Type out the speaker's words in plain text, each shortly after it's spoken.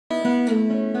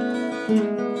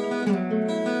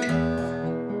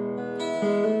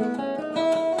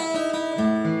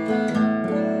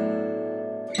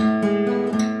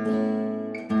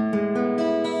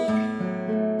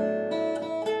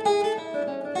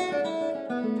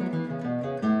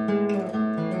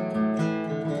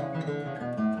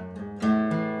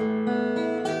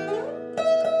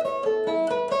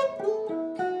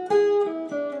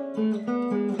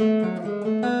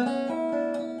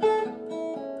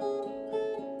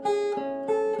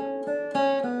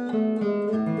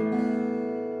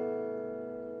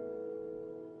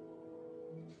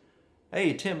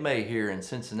Hey, Tim May here in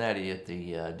Cincinnati at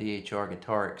the DHR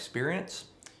Guitar Experience.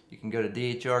 You can go to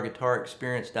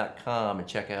dhrguitarexperience.com and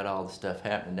check out all the stuff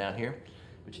happening down here.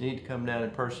 But you need to come down in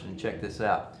person and check this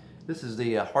out. This is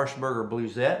the Harshbarger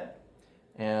Bluesette,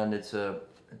 and it's a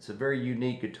very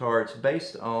unique guitar. It's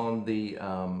based on the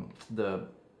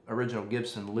original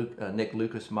Gibson Nick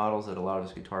Lucas models that a lot of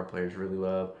us guitar players really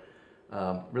love.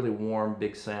 Really warm,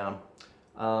 big sound.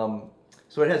 So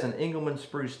it has an Engelmann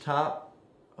spruce top.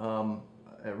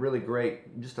 A really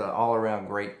great, just an all-around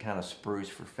great kind of spruce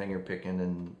for finger picking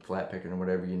and flat picking or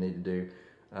whatever you need to do.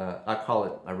 I call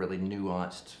it a really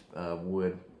nuanced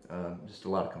wood, just a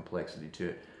lot of complexity to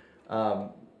it.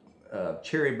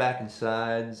 Cherry back and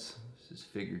sides, this is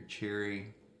figured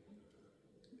cherry.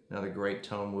 Another great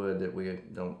tone wood that we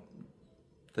don't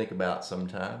think about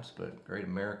sometimes, but great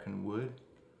American wood.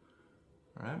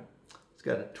 All right, it's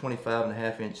got a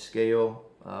 25.5-inch scale.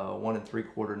 1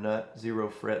 3/4 nut, 0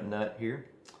 fret nut here,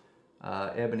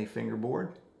 ebony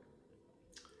fingerboard,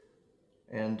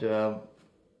 and a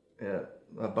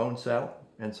bone saddle.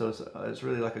 And so it's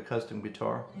really like a custom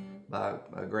guitar by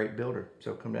a great builder.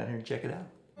 So come down here and check it out.